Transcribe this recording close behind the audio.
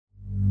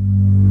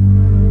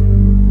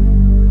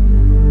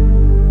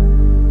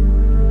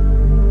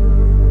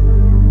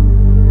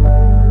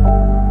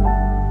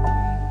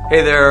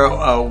Hey there,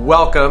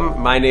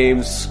 welcome. My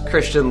name's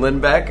Christian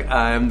Lindbeck.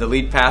 I'm the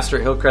lead pastor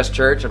at Hillcrest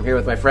Church. I'm here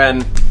with my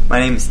friend. My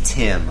name is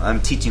Tim.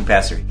 I'm teaching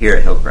pastor here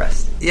at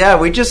Hillcrest. Yeah,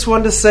 we just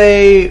wanted to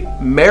say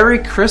Merry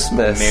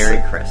Christmas.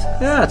 Merry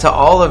Christmas. Yeah, to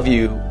all of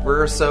you.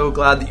 We're so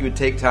glad that you would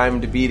take time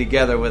to be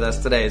together with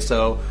us today.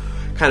 So,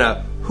 kind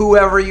of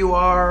whoever you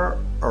are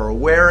or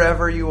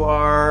wherever you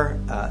are,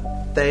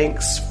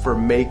 thanks for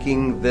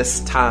making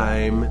this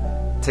time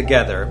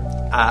together.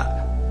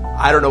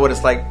 I don't know what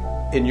it's like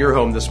in your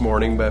home this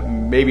morning, but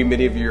maybe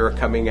many of you are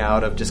coming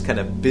out of just kind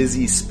of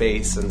busy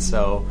space, and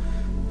so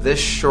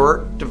this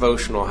short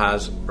devotional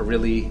has a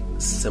really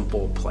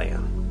simple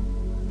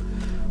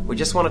plan. We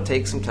just want to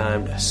take some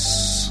time to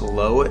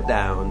slow it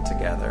down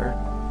together,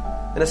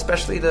 and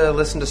especially to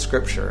listen to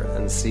Scripture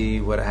and see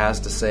what it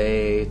has to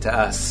say to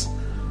us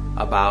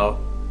about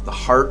the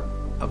heart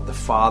of the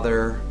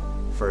Father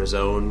for His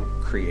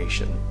own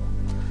creation.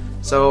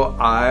 So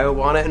I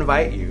want to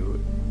invite you,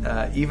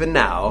 even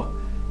now,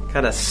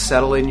 kind of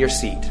settle in your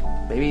seat.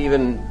 Maybe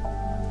even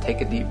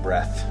take a deep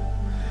breath.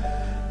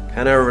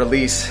 Kind of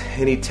release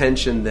any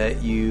tension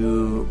that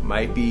you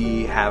might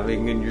be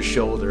having in your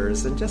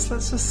shoulders, and let's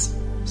just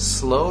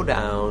slow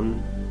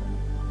down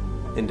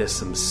into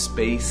some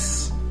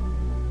space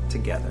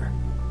together.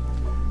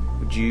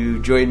 Would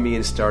you join me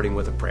in starting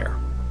with a prayer?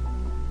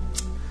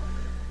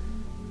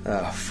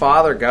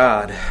 Father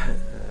God,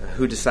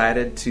 who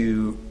decided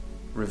to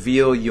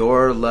reveal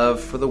your love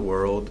for the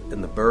world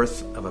in the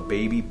birth of a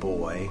baby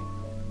boy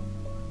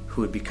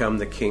who would become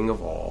the King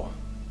of all.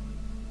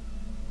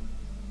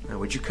 Now,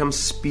 would you come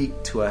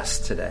speak to us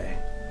today?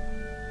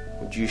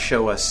 Would you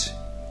show us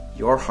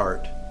your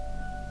heart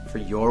for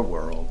your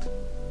world?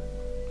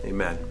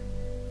 Amen.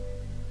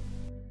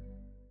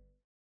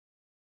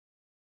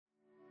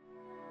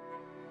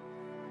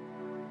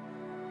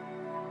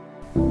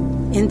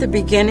 In the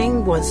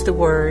beginning was the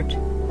Word,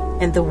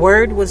 and the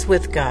Word was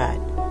with God,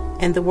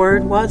 and the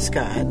Word was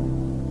God.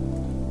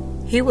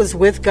 He was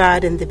with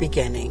God in the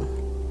beginning.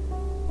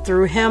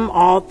 Through Him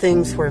all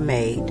things were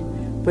made.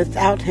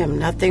 Without Him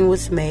nothing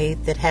was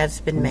made that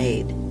has been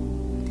made.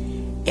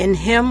 In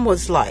Him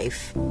was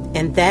life,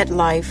 and that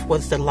life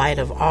was the light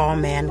of all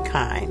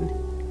mankind.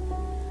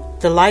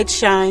 The light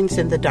shines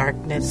in the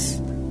darkness,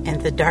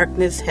 and the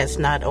darkness has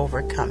not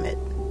overcome it.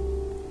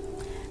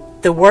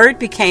 The Word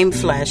became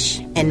flesh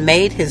and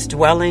made His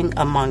dwelling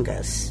among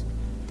us.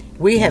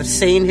 We have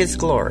seen His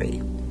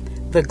glory,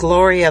 the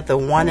glory of the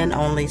one and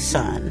only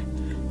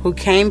Son, who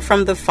came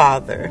from the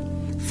Father,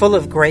 full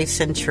of grace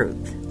and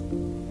truth.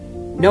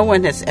 No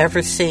one has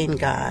ever seen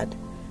God,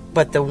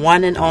 but the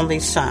one and only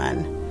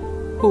Son,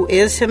 who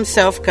is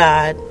Himself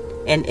God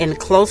and in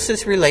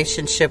closest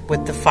relationship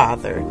with the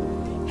Father,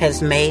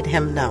 has made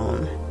Him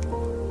known.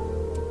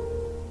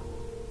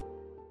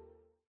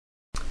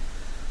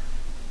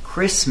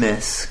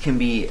 Christmas can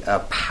be a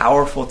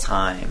powerful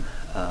time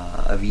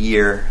of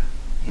year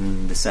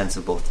in the sense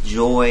of both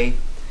joy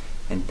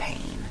and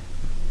pain.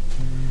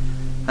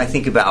 I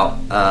think about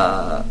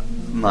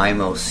my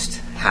most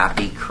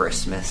happy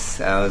Christmas.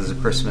 That was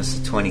Christmas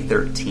of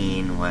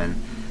 2013,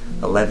 when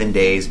 11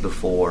 days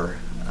before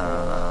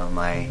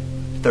my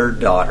third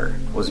daughter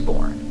was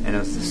born, and it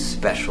was this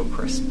special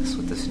Christmas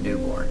with this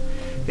newborn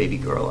baby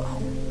girl at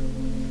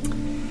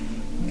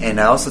home. And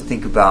I also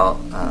think about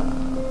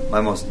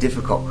my most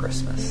difficult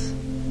Christmas.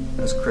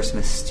 It was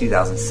Christmas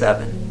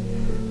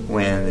 2007,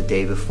 when the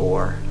day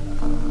before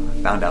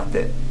I found out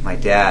that my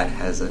dad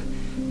has a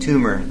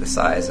tumor the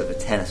size of a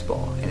tennis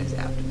ball in his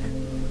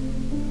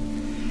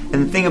abdomen.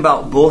 And the thing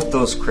about both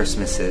those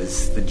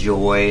Christmases, the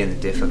joy and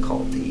the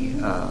difficulty,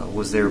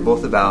 was they were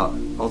both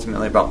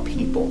ultimately about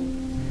people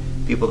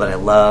that I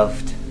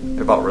loved.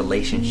 They're about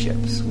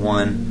relationships.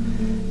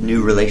 One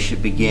new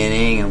relationship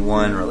beginning, and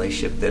one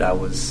relationship that I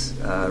was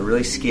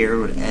really scared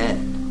would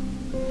end.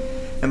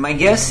 And my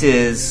guess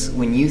is,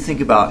 when you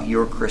think about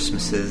your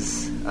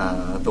Christmases,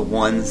 the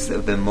ones that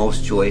have been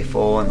most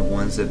joyful and the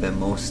ones that have been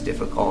most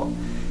difficult,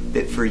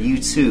 that for you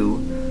too,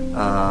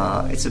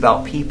 it's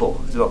about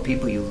people. It's about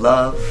people you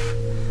love,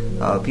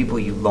 people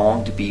you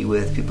long to be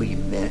with, people you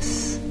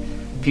miss,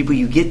 people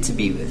you get to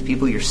be with,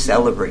 people you're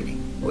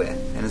celebrating with.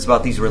 And it's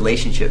about these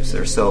relationships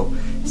that are so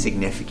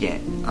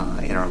significant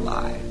in our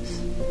lives.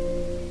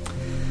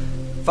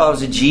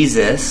 Followers of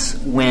Jesus,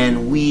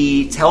 when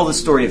we tell the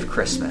story of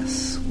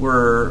Christmas,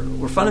 we're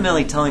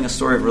fundamentally telling a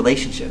story of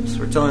relationships.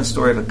 We're telling a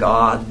story of a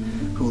God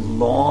who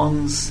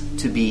longs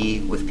to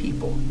be with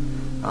people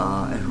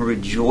and who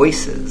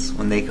rejoices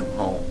when they come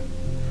home.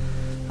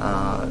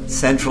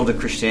 Central to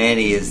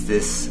Christianity is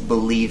this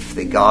belief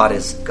that God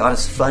is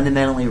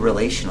fundamentally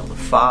relational. The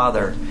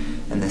Father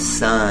and the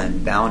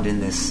Son bound in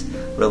this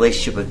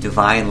relationship of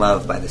divine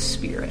love by the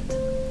Spirit.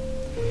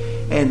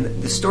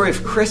 And the story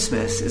of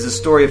Christmas is a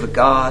story of a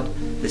God,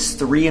 this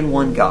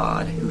three-in-one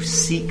God, who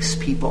seeks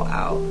people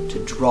out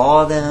to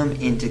draw them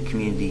into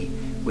community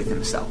with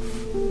Himself.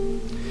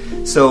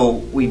 So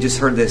we just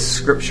heard this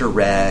scripture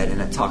read, and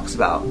it talks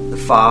about the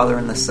Father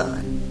and the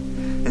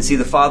Son. And see,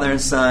 the Father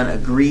and Son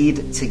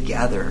agreed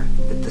together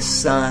that the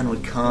Son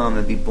would come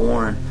and be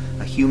born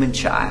a human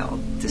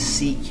child to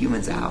seek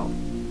humans out.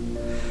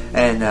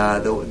 And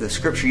the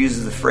scripture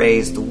uses the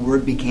phrase, the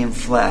Word became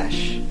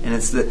flesh. And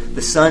it's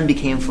the Son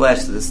became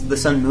flesh. So the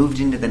Son moved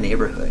into the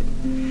neighborhood.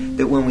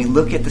 That when we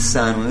look at the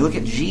Son, when we look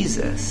at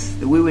Jesus,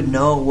 that we would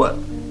know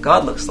what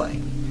God looks like.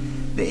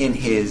 That in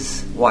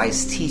His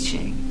wise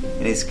teaching,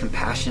 in His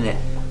compassionate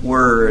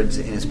words,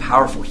 in His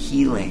powerful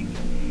healing,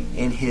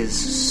 in His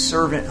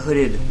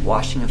servant-hooded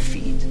washing of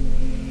feet,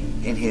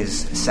 in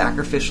His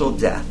sacrificial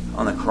death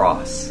on the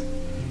cross,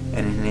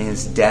 and in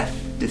His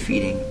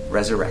death-defeating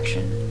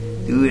resurrection,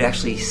 that we would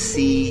actually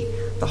see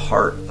the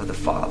heart of the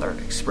Father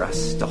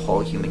expressed to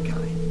whole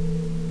humankind.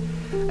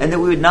 And that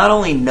we would not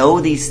only know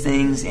these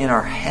things in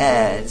our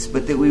heads,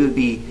 but that we would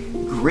be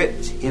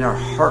gripped in our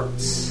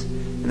hearts,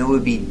 and that we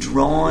would be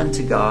drawn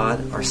to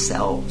God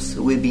ourselves,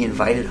 that we would be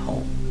invited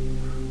home.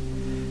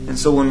 And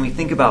so when we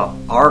think about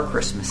our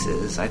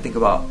Christmases, I think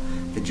about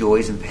the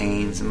joys and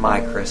pains of my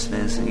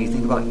Christmas, and you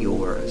think about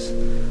yours.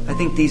 I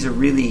think these are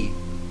really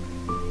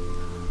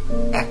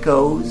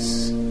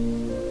echoes,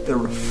 they're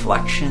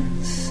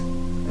reflections,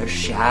 they're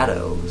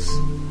shadows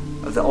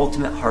of the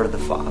ultimate heart of the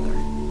Father.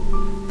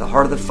 The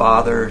heart of the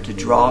Father to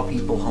draw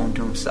people home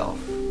to Himself,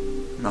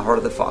 and the heart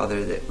of the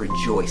Father that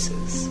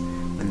rejoices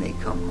when they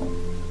come home.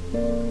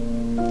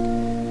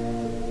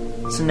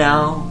 So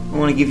now I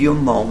want to give you a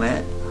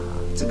moment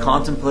to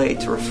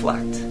contemplate, to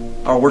reflect.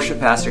 Our worship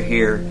pastor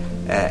here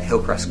at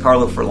Hillcrest,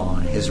 Carlo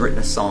Furlan, has written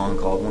a song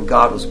called When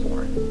God Was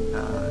Born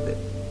that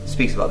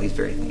speaks about these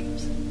very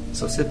themes.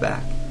 So sit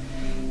back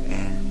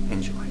and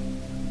enjoy.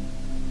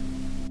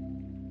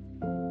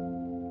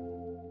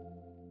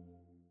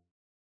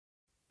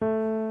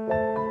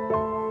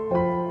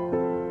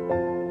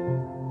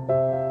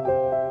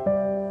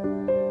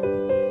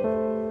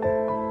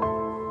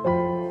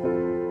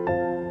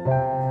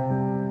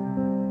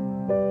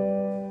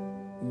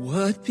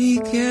 What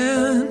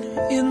began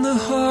in the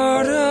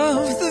heart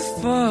of the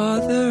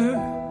Father,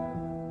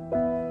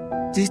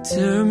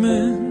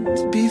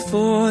 determined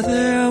before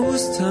there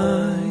was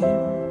time,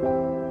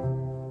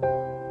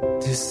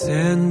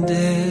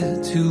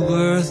 descended to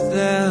earth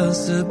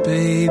as a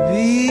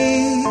baby,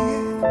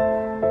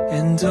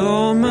 and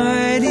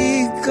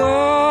Almighty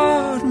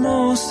God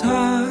Most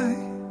High.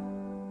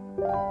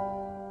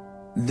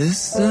 The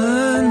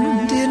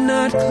Son did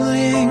not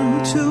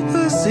cling to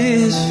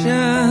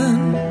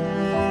position,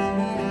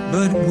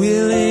 but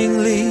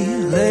willingly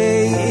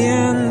lay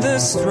in the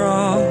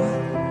straw.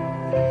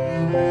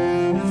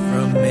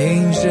 From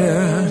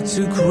manger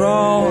to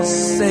cross,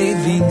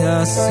 saving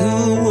us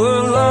who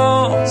were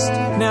lost,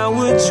 now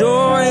we're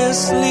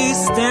joyously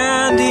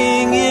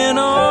standing in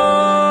awe.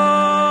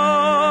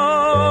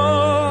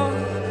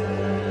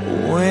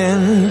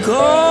 When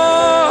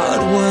God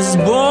was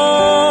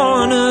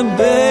born a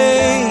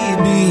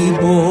baby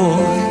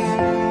boy,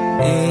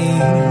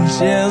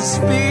 angels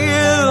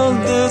filled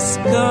the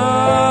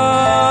sky.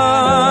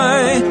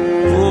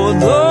 For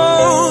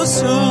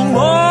those who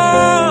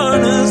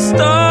mourn, a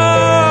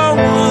star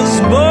was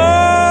born,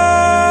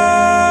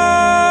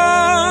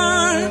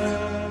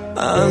 a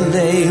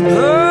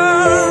labor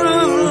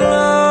of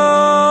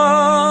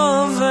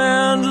love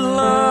and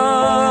light.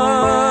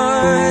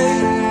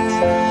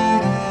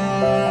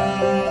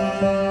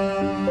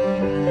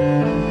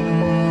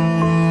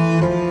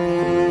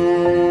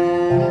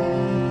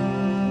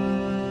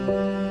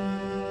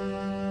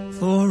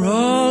 For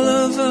all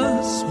of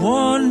us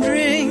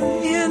wandering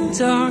in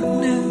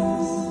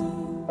darkness,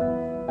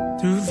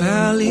 through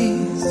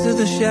valleys of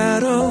the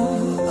shadow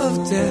of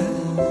death,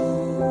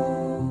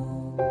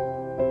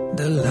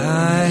 the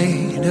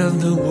light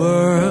of the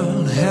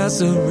world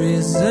has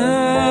arisen.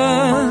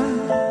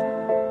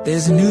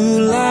 There's new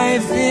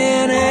life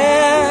in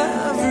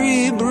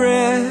every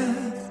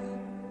breath.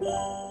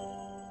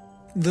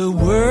 The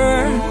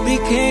Word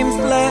became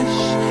flesh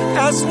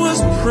as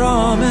was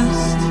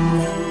promised.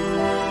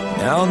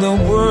 Now the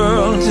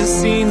world has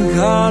seen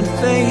God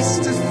face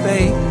to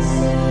face.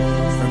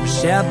 From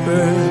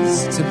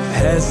shepherds to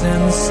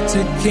peasants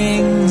to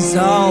kings,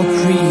 all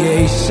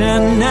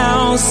creation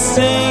now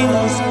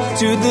sings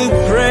to the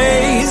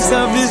praise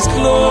of His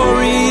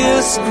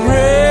glorious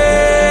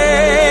grace.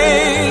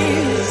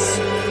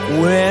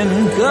 When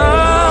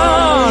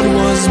God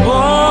was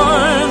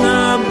born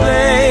a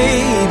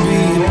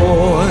baby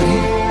boy,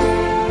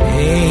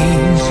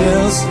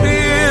 angels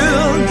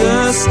filled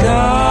the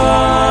sky.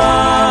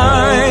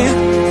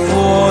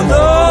 For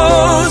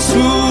those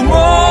who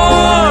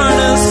mourn,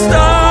 a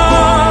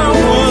star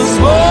was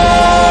born,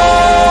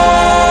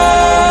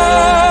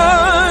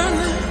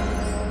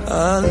 a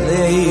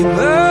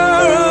labor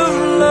of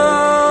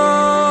love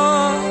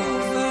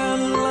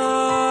and light.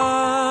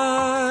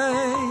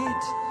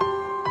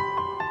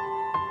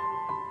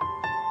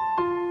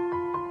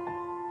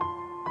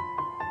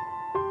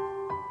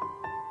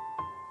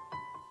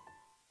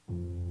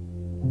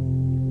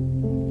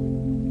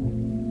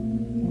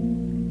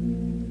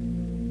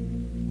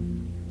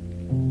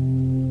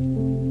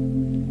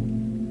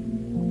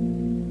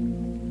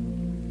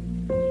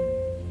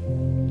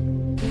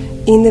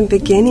 In the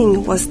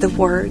beginning was the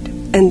Word,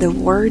 and the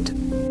Word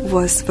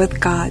was with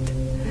God,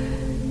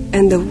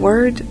 and the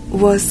Word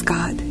was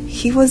God.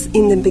 He was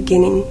in the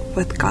beginning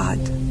with God.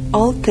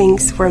 All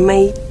things were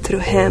made through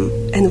him,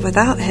 and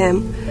without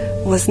him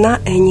was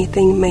not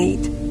anything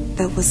made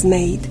that was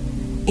made.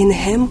 In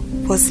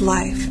him was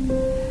life,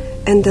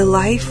 and the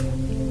life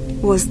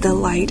was the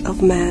light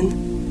of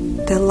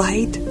man. The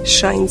light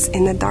shines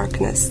in the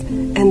darkness,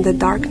 and the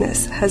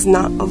darkness has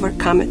not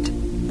overcome it.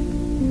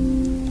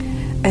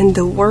 And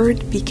the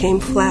Word became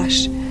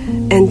flesh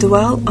and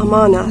dwelt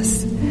among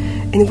us,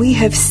 and we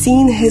have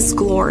seen his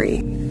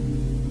glory,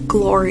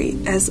 glory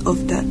as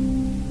of the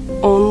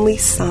only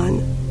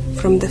Son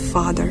from the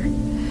Father,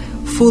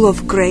 full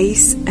of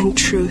grace and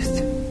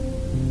truth.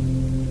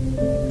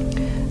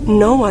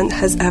 No one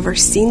has ever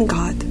seen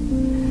God,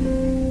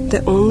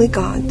 the only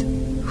God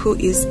who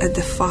is at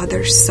the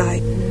Father's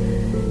side.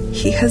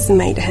 He has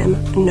made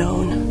him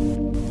known.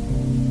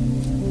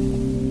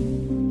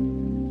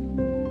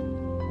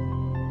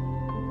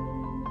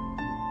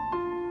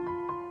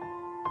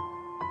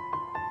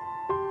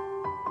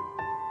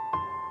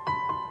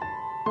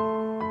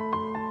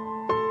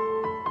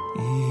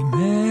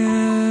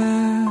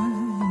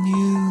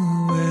 Emmanuel,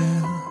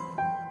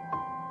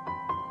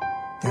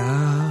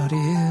 God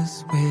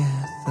is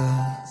with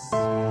us.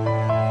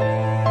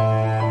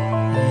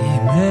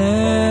 Emmanuel,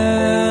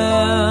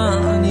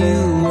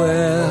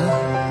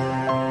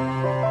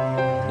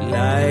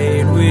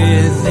 light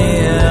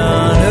within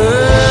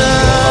us.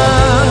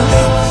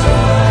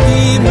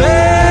 Emmanuel,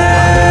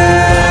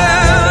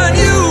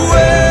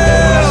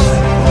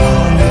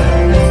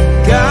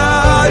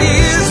 God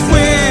is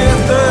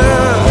with us.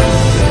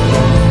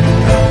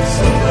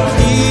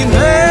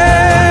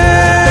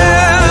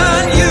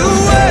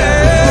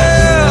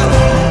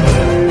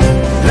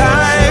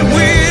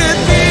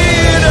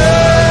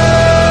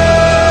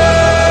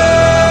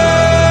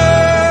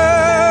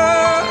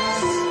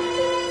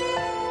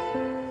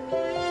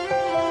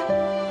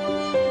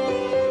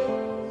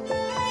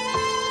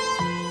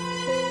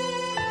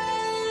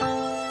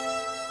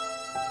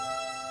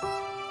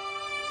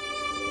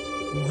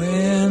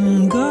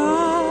 When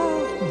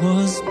God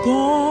was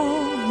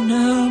born,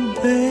 a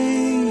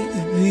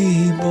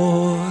baby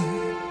boy,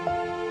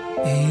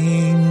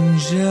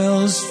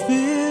 angels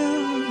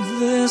filled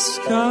the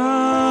sky.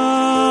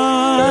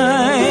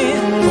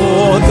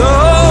 For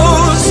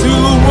those who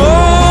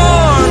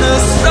mourn, a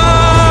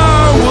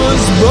star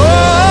was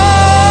born,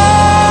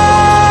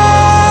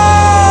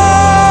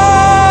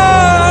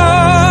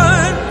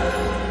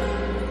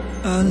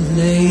 a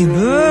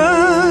labor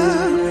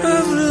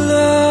of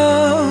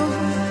love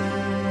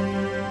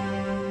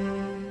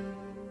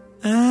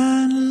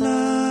and light.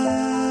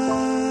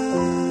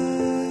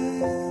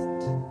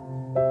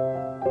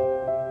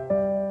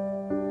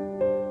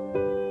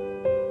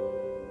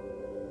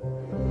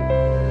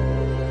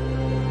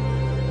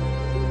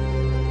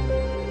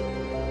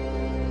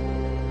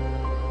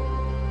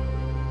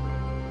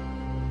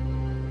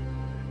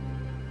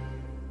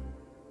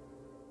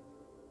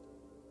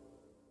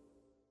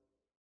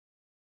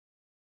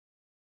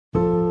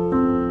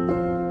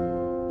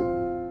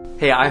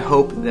 Hey, I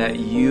hope that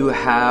you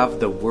have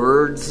the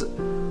words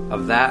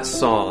of that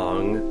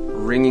song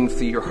ringing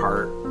through your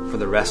heart for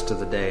the rest of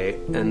the day.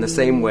 And in the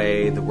same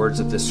way, the words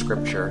of this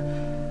scripture,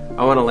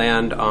 I want to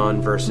land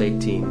on verse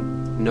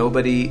 18.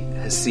 Nobody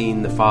has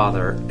seen the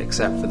Father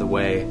except for the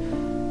way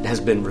it has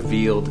been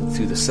revealed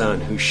through the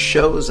Son, who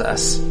shows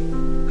us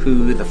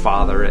who the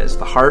Father is.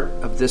 The heart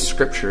of this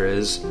scripture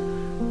is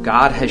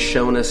God has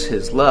shown us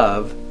his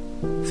love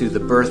through the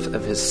birth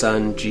of his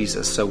Son,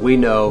 Jesus. So we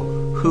know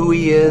who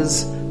he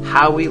is,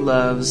 how he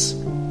loves,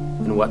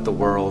 and what the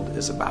world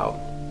is about.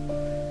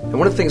 And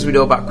one of the things we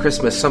know about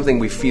Christmas, something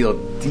we feel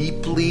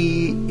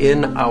deeply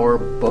in our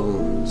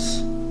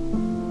bones,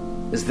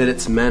 is that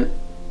it's meant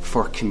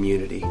for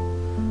community.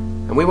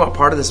 And we want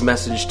part of this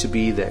message to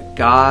be that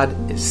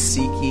God is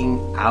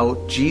seeking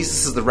out,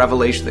 Jesus is the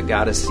revelation that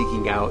God is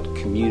seeking out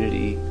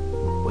community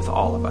with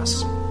all of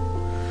us.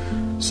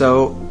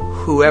 So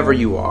whoever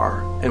you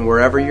are and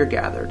wherever you're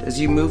gathered, as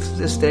you move through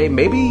this day,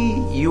 maybe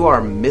you are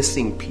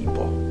missing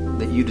people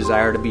that you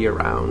desire to be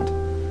around.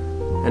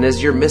 And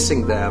as you're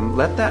missing them,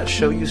 let that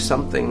show you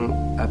something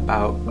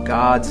about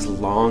God's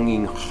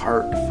longing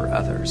heart for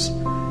others.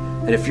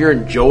 And if you're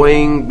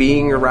enjoying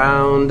being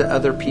around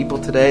other people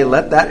today,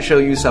 let that show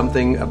you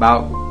something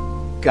about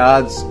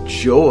God's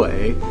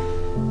joy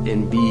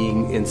in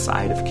being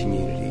inside of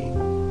community.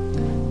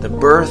 The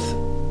birth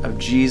of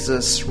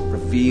Jesus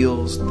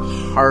reveals the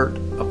heart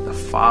of the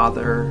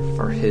Father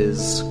for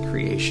his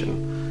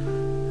creation.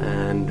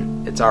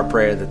 And it's our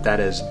prayer that that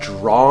is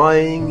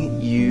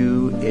drawing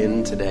you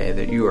in today,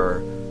 that you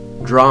are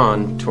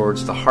drawn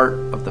towards the heart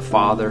of the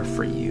Father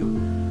for you,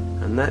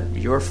 and that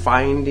you're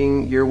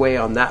finding your way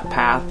on that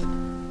path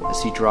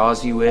as he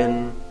draws you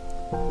in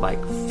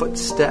like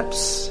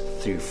footsteps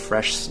through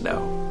fresh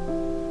snow.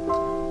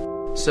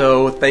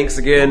 So thanks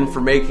again for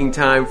making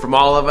time. From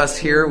all of us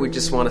here, we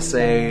just want to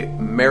say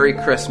Merry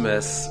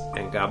Christmas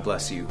and God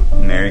bless you.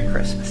 Merry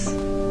Christmas.